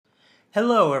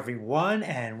Hello, everyone,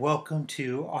 and welcome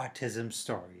to Autism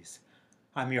Stories.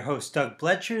 I'm your host, Doug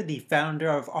Bletcher, the founder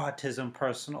of Autism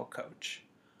Personal Coach.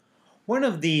 One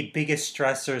of the biggest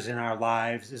stressors in our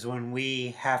lives is when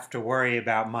we have to worry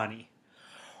about money.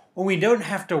 When we don't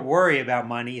have to worry about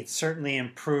money, it certainly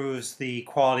improves the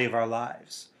quality of our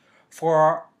lives.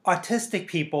 For autistic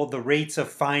people, the rates of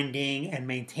finding and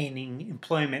maintaining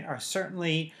employment are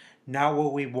certainly not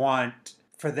what we want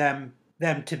for them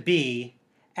to be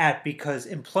at because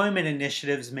employment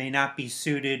initiatives may not be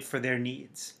suited for their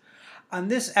needs. On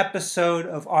this episode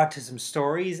of Autism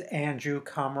Stories, Andrew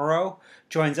Comero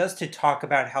joins us to talk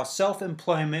about how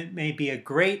self-employment may be a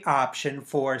great option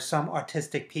for some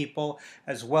autistic people,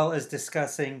 as well as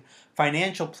discussing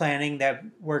financial planning that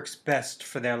works best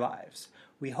for their lives.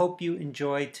 We hope you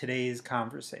enjoy today's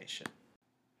conversation.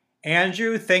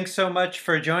 Andrew, thanks so much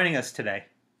for joining us today.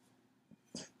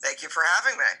 Thank you for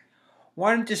having me.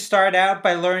 Wanted to start out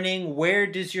by learning, where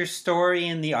does your story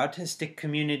in the autistic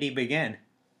community begin?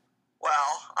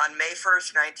 Well, on May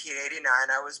 1st, 1989,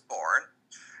 I was born.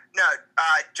 No,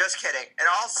 just kidding. In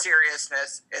all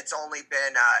seriousness, it's only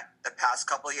been the past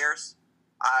couple years.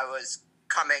 I was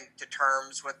coming to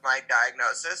terms with my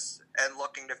diagnosis and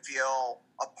looking to feel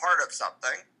a part of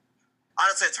something.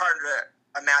 Honestly, it's hard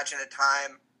to imagine a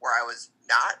time where I was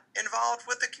not involved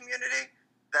with the community,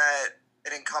 that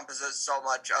it encompasses so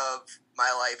much of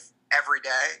my life every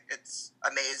day. It's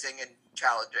amazing and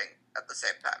challenging at the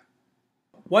same time.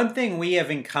 One thing we have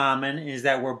in common is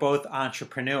that we're both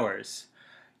entrepreneurs.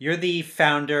 You're the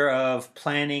founder of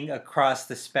Planning Across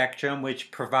the Spectrum,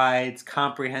 which provides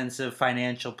comprehensive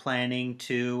financial planning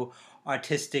to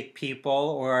autistic people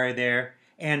or their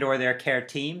care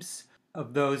teams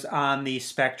of those on the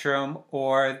spectrum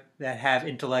or that have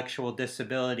intellectual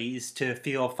disabilities to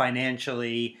feel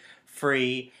financially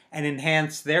free and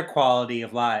enhance their quality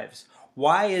of lives.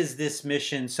 Why is this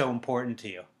mission so important to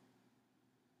you?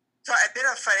 So I've been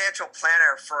a financial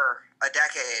planner for a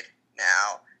decade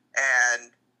now, and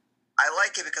I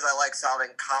like it because I like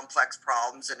solving complex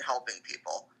problems and helping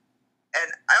people.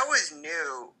 And I always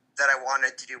knew that I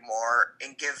wanted to do more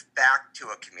and give back to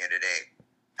a community.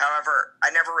 However,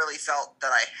 I never really felt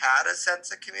that I had a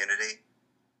sense of community.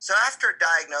 So after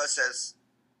diagnosis,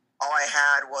 all I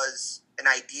had was an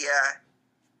idea,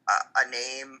 a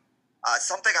name,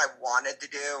 something I wanted to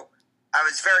do. I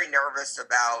was very nervous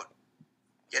about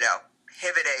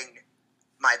pivoting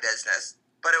my business.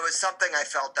 But it was something I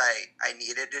felt I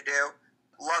needed to do.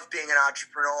 Love being an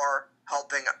entrepreneur,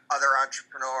 helping other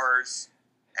entrepreneurs,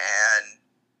 and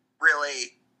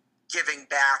really giving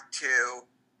back to,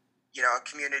 a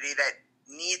community that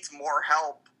needs more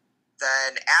help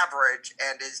than average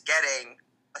and is getting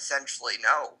essentially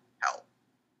no help.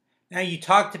 Now, you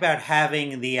talked about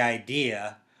having the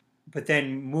idea, but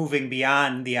then moving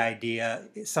beyond the idea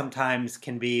sometimes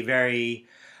can be very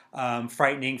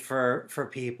frightening for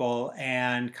people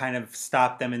and kind of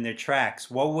stop them in their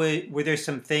tracks. Were there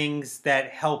some things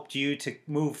that helped you to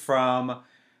move from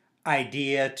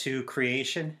idea to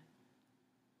creation?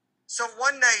 So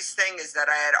one nice thing is that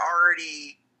I had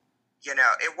already,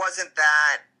 it wasn't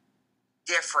that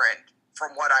different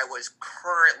from what I was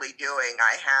currently doing.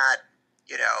 I had,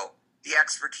 the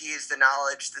expertise, the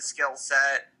knowledge, the skill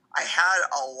set. I had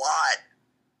a lot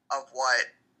of what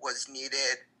was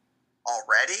needed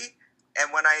already.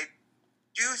 And when I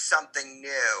do something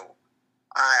new,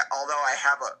 although I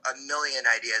have a million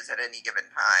ideas at any given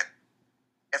time,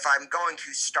 if I'm going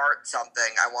to start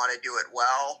something, I want to do it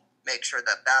well, make sure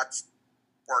that that's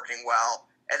working well,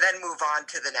 and then move on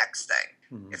to the next thing.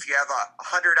 Mm-hmm. If you have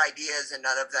 100 ideas and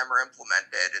none of them are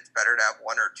implemented, it's better to have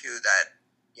one or two that,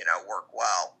 work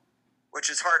well, which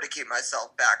is hard to keep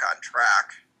myself back on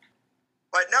track.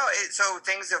 But no, so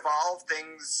things evolve,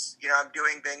 I'm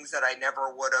doing things that I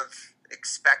never would have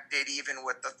expected, even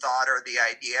with the thought or the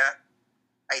idea.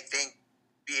 I think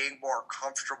being more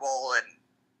comfortable and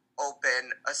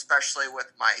open, especially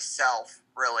with myself,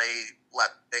 really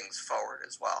let things forward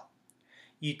as well.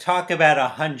 You talk about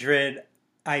 100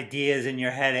 ideas in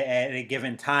your head at a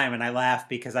given time, and I laugh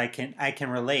because I can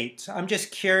relate. So I'm just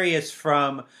curious,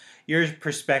 from your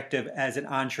perspective as an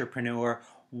entrepreneur,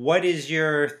 what is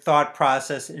your thought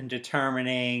process in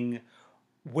determining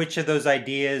which of those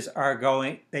ideas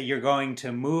that you're going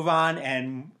to move on,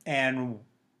 and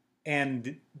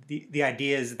the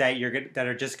ideas that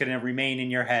are just going to remain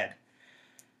in your head?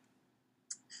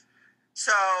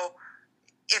 So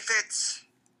if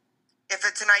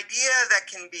it's an idea that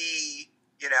can be,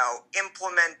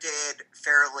 implemented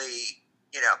fairly,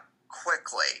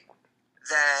 quickly,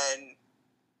 then,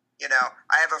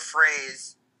 I have a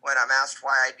phrase when I'm asked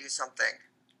why I do something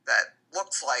that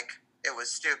looks like it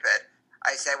was stupid.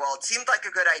 I say, well, it seemed like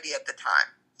a good idea at the time.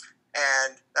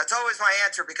 And that's always my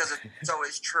answer because it's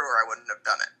always true or I wouldn't have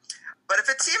done it. But if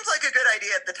it seems like a good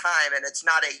idea at the time and it's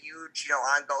not a huge,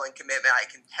 ongoing commitment, I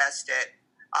can test it,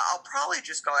 I'll probably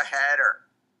just go ahead or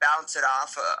bounce it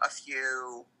off a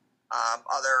few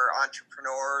other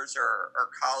entrepreneurs or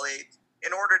colleagues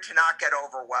in order to not get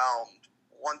overwhelmed.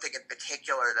 One thing in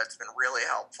particular that's been really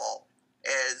helpful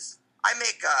is I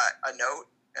make a note,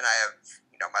 and I have,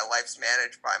 my life's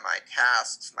managed by my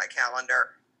tasks, my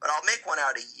calendar, but I'll make one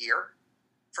out a year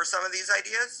for some of these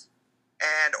ideas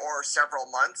and or several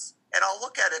months, and I'll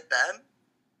look at it then,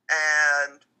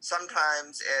 and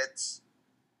sometimes it's,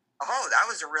 oh, that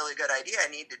was a really good idea, I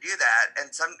need to do that,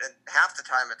 and half the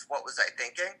time it's, what was I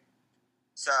thinking?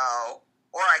 So,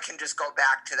 or I can just go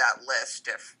back to that list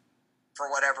if, for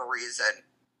whatever reason,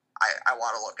 I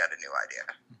want to look at a new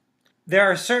idea. There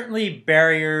are certainly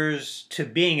barriers to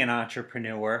being an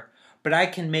entrepreneur, but I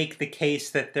can make the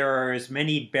case that there are as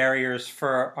many barriers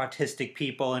for autistic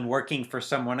people in working for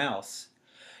someone else.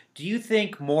 Do you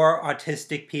think more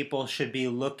autistic people should be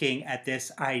looking at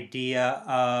this idea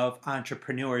of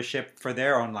entrepreneurship for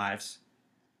their own lives?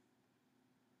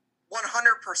 100%.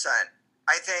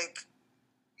 I think,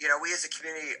 we as a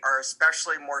community are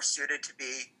especially more suited to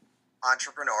be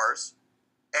entrepreneurs,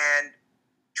 and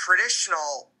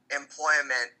traditional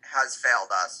employment has failed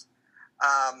us.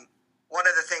 One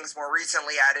of the things more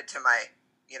recently added to my,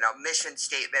 mission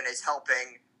statement is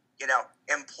helping,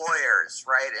 employers,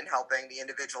 right, and helping the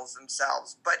individuals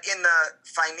themselves, but in the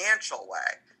financial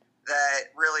way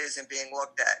that really isn't being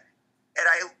looked at.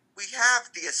 And we have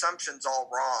the assumptions all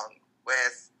wrong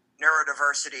with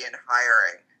neurodiversity and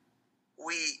hiring.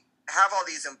 We have all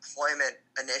these employment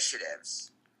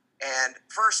initiatives. And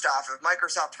first off, if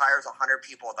Microsoft hires 100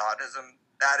 people with autism,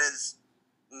 that is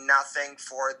nothing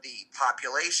for the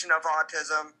population of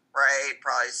autism, right?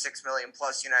 Probably 6 million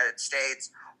plus United States,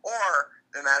 or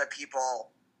the amount of people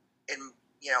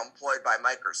employed by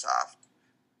Microsoft.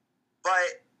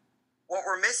 But what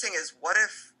we're missing is, what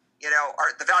if,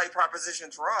 the value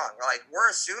proposition's wrong? Like,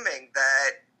 we're assuming that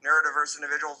neurodiverse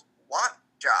individuals want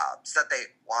jobs, that they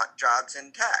want jobs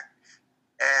in tech.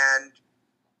 And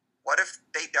what if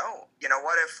they don't?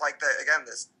 What if,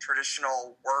 this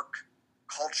traditional work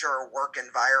culture, work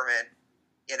environment,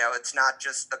 it's not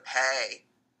just the pay.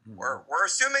 We're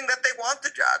assuming that they want the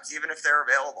jobs, even if they're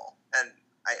available. And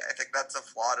I think that's a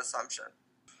flawed assumption.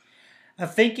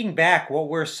 Thinking back, what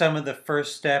were some of the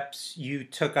first steps you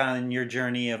took on your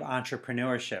journey of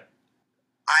entrepreneurship?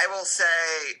 I will say,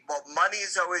 well,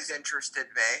 money's always interested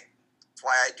me. That's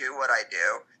why I do what I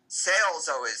do. Sales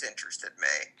always interested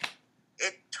me.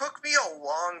 It took me a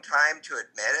long time to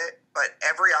admit it, but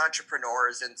every entrepreneur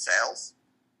is in sales.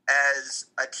 As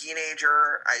a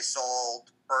teenager, I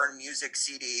sold burned music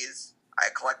CDs. I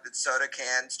collected soda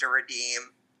cans to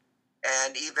redeem.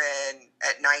 And even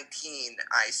at 19,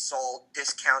 I sold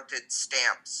discounted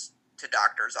stamps to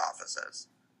doctors' offices.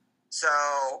 So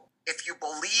if you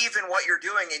believe in what you're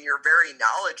doing and you're very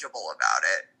knowledgeable about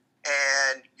it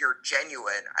and you're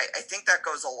genuine, I think that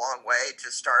goes a long way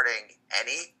to starting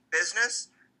any business.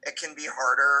 It can be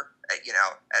harder,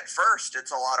 at first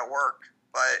it's a lot of work,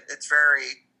 but it's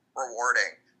very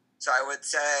rewarding. So I would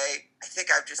say, I think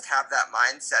I just have that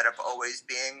mindset of always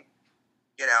being,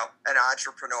 an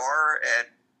entrepreneur. And,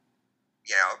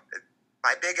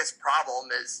 my biggest problem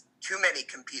is too many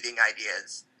competing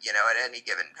ideas, at any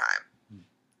given time.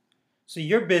 So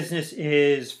your business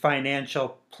is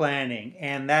financial planning,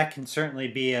 and that can certainly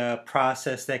be a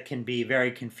process that can be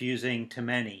very confusing to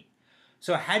many.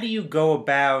 So how do you go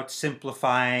about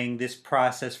simplifying this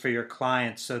process for your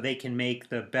clients so they can make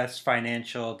the best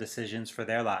financial decisions for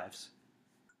their lives?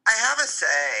 I have a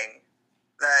saying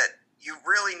that you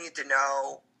really need to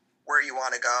know where you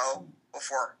want to go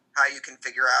before how you can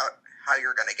figure out how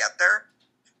you're going to get there.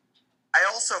 I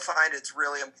also find it's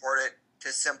really important to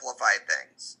simplify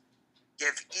things.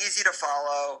 Give easy to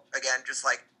follow, again, just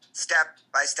like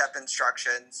step-by-step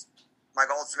instructions. My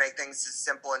goal is to make things as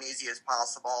simple and easy as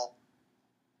possible.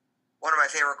 One of my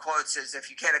favorite quotes is, if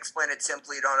you can't explain it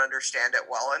simply, you don't understand it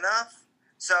well enough.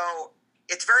 So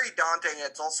it's very daunting.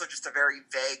 It's also just a very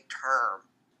vague term.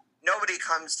 Nobody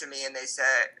comes to me and they say,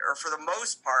 or for the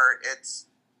most part,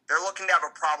 they're looking to have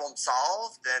a problem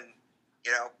solved, and,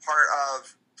 part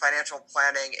of financial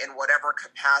planning in whatever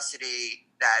capacity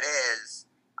that is,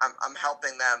 I'm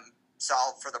helping them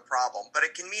solve for the problem. But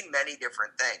it can mean many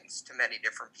different things to many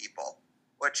different people,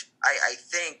 which I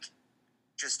think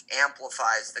just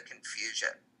amplifies the confusion.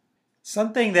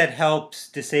 Something that helps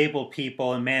disabled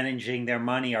people in managing their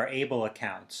money are ABLE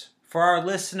accounts. For our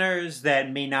listeners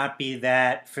that may not be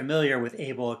that familiar with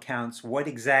ABLE accounts, what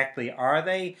exactly are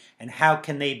they and how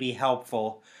can they be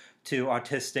helpful to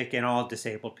autistic and all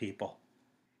disabled people?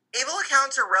 ABLE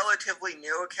accounts are relatively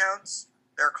new accounts.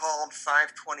 They're called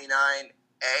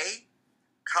 529A.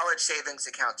 College savings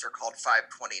accounts are called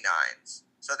 529s.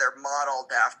 So they're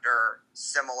modeled after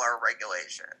similar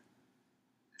regulation.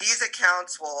 These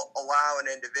accounts will allow an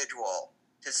individual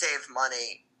to save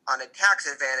money on a tax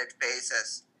advantage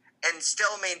basis and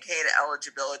still maintain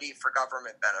eligibility for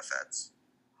government benefits.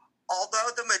 Although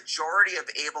the majority of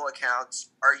ABLE accounts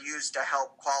are used to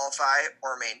help qualify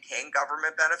or maintain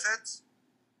government benefits,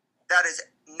 that is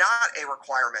not a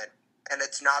requirement, and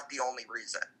it's not the only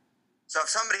reason. So if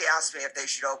somebody asks me if they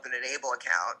should open an ABLE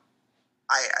account,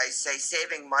 I say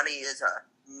saving money is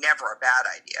never a bad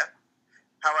idea.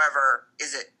 However,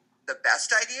 is it the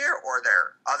best idea, or are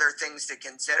there other things to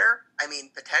consider? I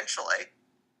mean, potentially,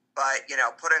 but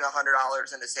putting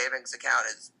 $100 in a savings account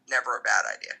is never a bad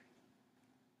idea.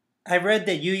 I read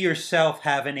that you yourself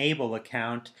have an ABLE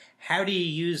account. How do you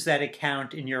use that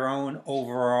account in your own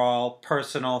overall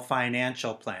personal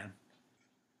financial plan?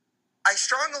 I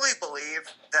strongly believe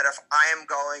that if I am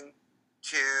going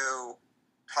to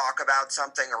talk about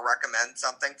something or recommend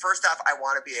something, first off, I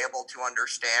want to be able to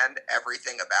understand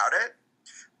everything about it,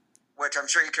 which I'm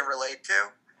sure you can relate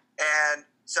to. And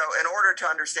so in order to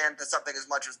understand something as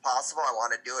much as possible, I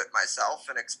want to do it myself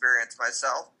and experience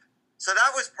myself. So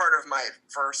that was part of my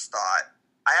first thought.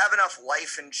 I have enough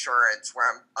life insurance where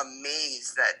I'm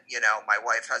amazed that, my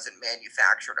wife hasn't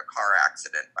manufactured a car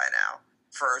accident by now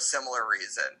for a similar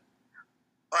reason.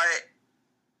 But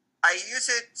I use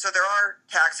it, so there are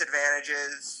tax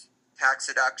advantages, tax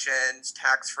deductions,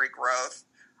 tax-free growth.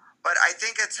 But I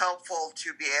think it's helpful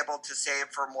to be able to save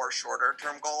for more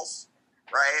shorter-term goals,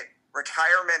 right?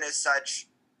 Retirement is such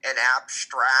an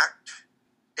abstract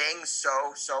thing,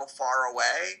 so far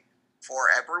away for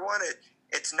everyone.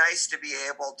 It's nice to be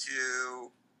able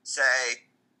to say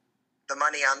the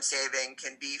money I'm saving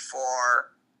can be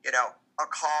for, a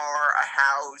car, a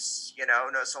house,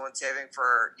 know someone saving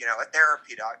for, a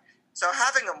therapy dog. So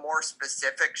having a more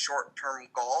specific short-term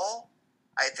goal,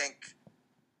 I think,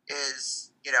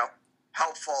 is,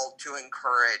 helpful to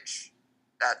encourage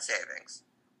that savings.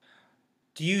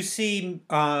 Do you see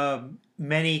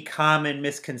many common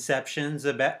misconceptions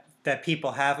that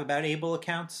people have about ABLE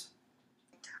accounts?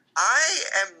 I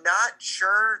am not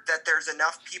sure that there's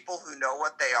enough people who know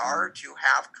what they are to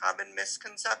have common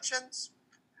misconceptions.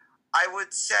 I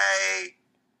would say,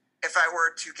 if I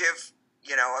were to give,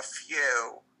 a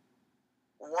few,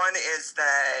 one is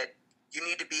that you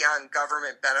need to be on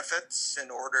government benefits in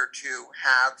order to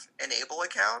have an ABLE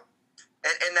account.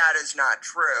 And that is not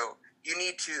true. You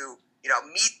need to,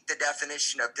 meet the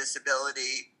definition of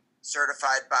disability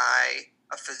certified by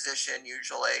a physician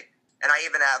usually. And I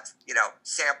even have,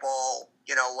 sample,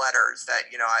 letters that,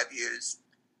 I've used,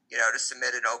 to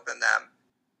submit and open them.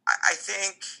 I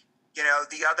think, I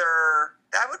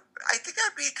think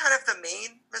that'd be kind of the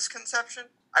main misconception.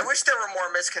 I wish there were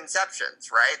more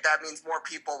misconceptions, right? That means more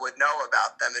people would know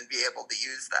about them and be able to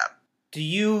use them. Do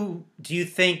you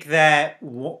think that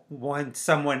once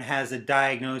someone has a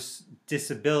diagnosed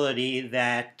disability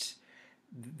that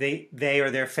they or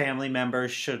their family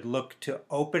members should look to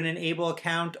open an ABLE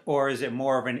account, or is it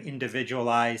more of an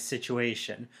individualized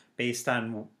situation based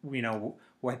on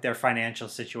what their financial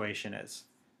situation is?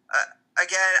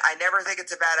 Again, I never think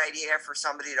it's a bad idea for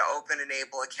somebody to open an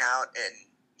ABLE account and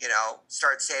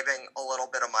start saving a little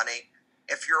bit of money.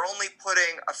 If you're only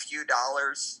putting a few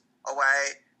dollars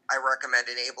away, I recommend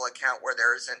an ABLE account where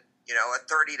there isn't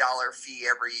a $30 fee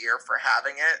every year for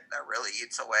having it. That really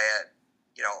eats away at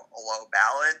a low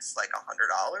balance, like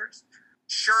 $100.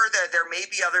 Sure, that there may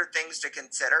be other things to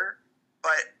consider,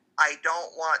 but I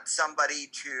don't want somebody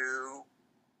to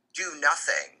do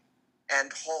nothing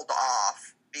and hold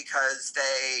off because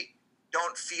they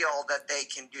don't feel that they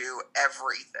can do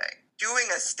everything.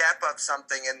 Doing a step of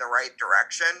something in the right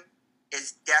direction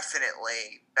is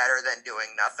definitely better than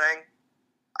doing nothing.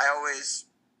 I always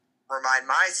remind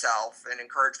myself and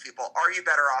encourage people, are you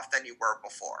better off than you were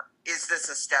before? Is this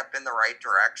a step in the right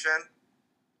direction?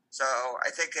 So I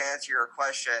think to answer your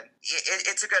question,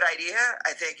 it's a good idea.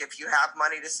 I think if you have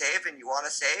money to save and you want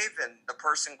to save and the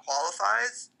person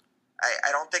qualifies,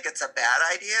 I don't think it's a bad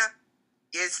idea.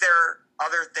 Is there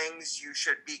other things you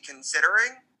should be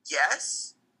considering?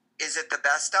 Yes. Is it the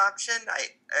best option?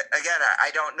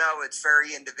 I don't know. It's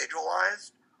very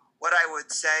individualized. What I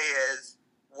would say is,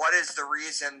 what is the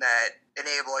reason that an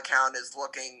ABLE account is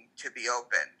looking to be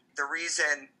opened? The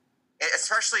reason,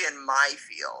 especially in my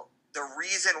field, the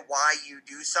reason why you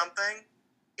do something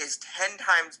is 10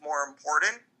 times more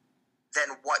important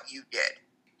than what you did.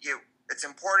 It's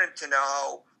important to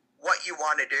know what you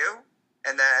want to do,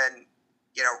 and then,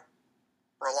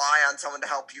 rely on someone to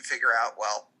help you figure out,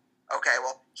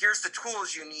 here's the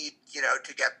tools you need,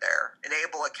 to get there.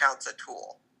 Enable account's a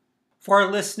tool. For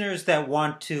our listeners that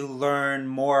want to learn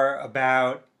more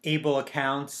about Able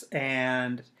accounts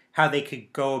and how they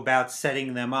could go about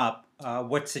setting them up,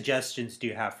 what suggestions do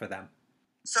you have for them?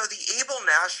 So the Able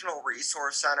National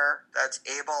Resource Center, that's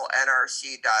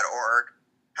ablenrc.org,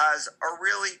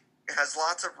 has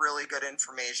lots of really good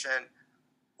information,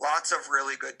 lots of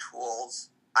really good tools.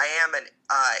 I am an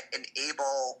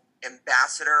Able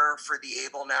ambassador for the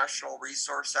Able National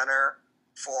Resource Center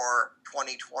for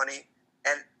 2020,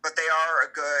 but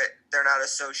they're not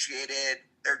associated.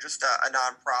 They're just a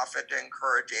nonprofit to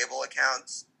encourage Able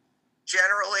accounts.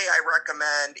 Generally, I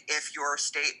recommend if your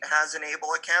state has an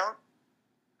Able account,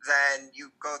 then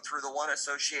you go through the one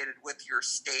associated with your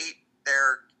state.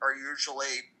 There are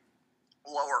usually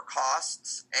lower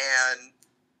costs and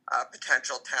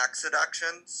potential tax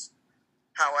deductions.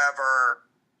 However,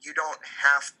 you don't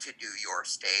have to do your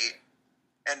state.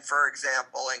 And for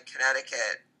example, in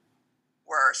Connecticut,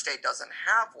 where our state doesn't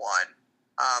have one,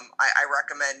 I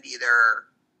recommend either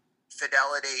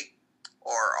Fidelity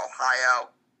or Ohio.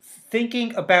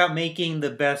 Thinking about making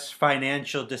the best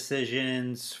financial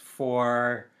decisions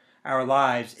for our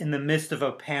lives in the midst of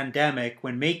a pandemic,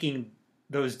 when making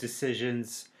those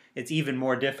decisions, it's even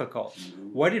more difficult.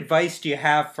 What advice do you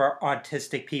have for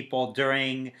autistic people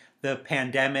during the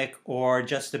pandemic or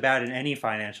just about in any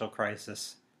financial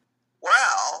crisis?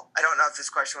 Well, I don't know if this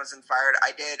question was inspired.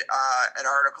 I did an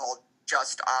article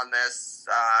just on this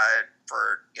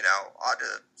for,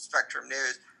 Autism Spectrum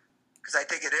News, because I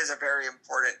think it is a very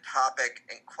important topic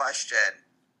and question.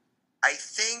 I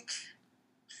think,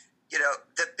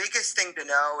 the biggest thing to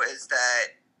know is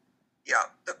that,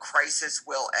 the crisis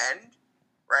will end,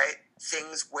 right?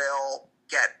 Things will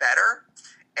get better.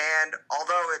 And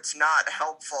although it's not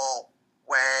helpful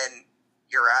when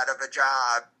you're out of a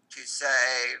job to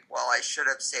say, well, I should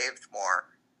have saved more,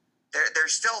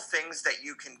 there's still things that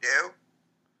you can do.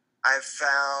 I've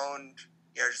found,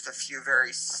 just a few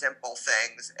very simple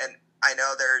things, and I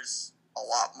know there's a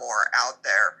lot more out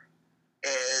there,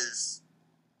 is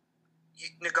you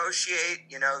negotiate,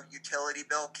 utility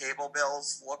bill, cable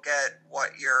bills, look at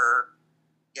what you're,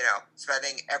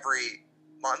 spending every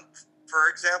month, for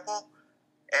example.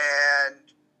 And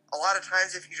a lot of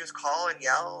times if you just call and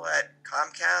yell at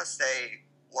Comcast, they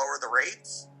lower the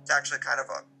rates. It's actually kind of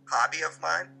a hobby of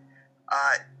mine.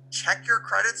 Check your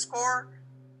credit score.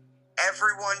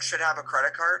 Everyone should have a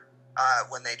credit card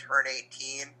when they turn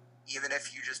 18, even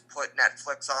if you just put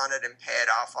Netflix on it and pay it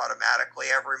off automatically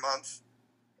every month.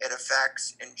 It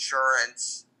affects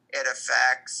insurance. It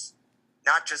affects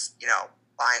not just,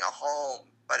 buying a home,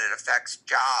 but it affects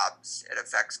jobs. It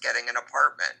affects getting an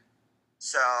apartment.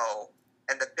 So,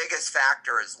 and the biggest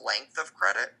factor is length of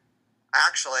credit.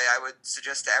 Actually, I would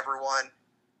suggest to everyone,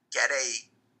 get a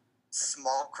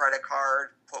small credit card,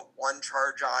 put one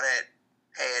charge on it,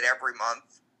 pay it every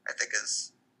month. I think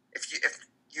if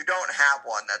you don't have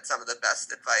one, that's some of the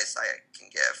best advice I can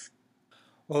give.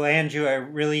 Well, Andrew, I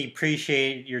really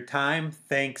appreciate your time.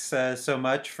 Thanks so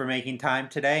much for making time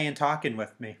today and talking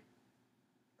with me.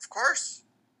 Of course.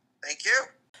 Thank you.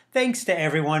 Thanks to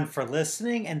everyone for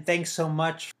listening, and thanks so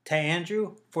much to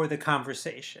Andrew for the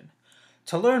conversation.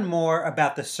 To learn more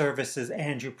about the services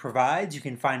Andrew provides, you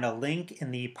can find a link in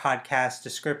the podcast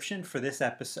description for this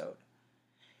episode.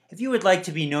 If you would like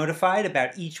to be notified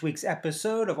about each week's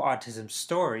episode of Autism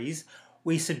Stories,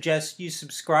 we suggest you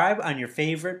subscribe on your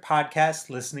favorite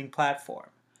podcast listening platform.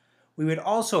 We would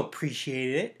also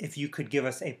appreciate it if you could give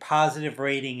us a positive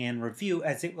rating and review,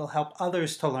 as it will help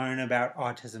others to learn about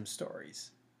Autism Stories.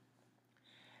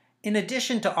 In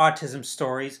addition to Autism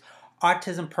Stories,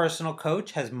 Autism Personal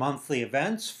Coach has monthly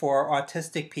events for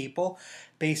autistic people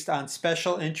based on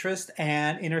special interest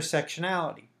and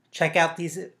intersectionality. Check out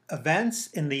these events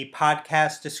in the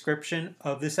podcast description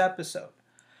of this episode.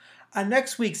 On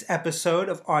next week's episode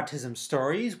of Autism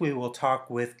Stories, we will talk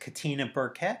with Katina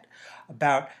Burkett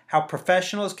about how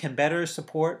professionals can better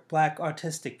support Black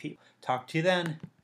autistic people. Talk to you then.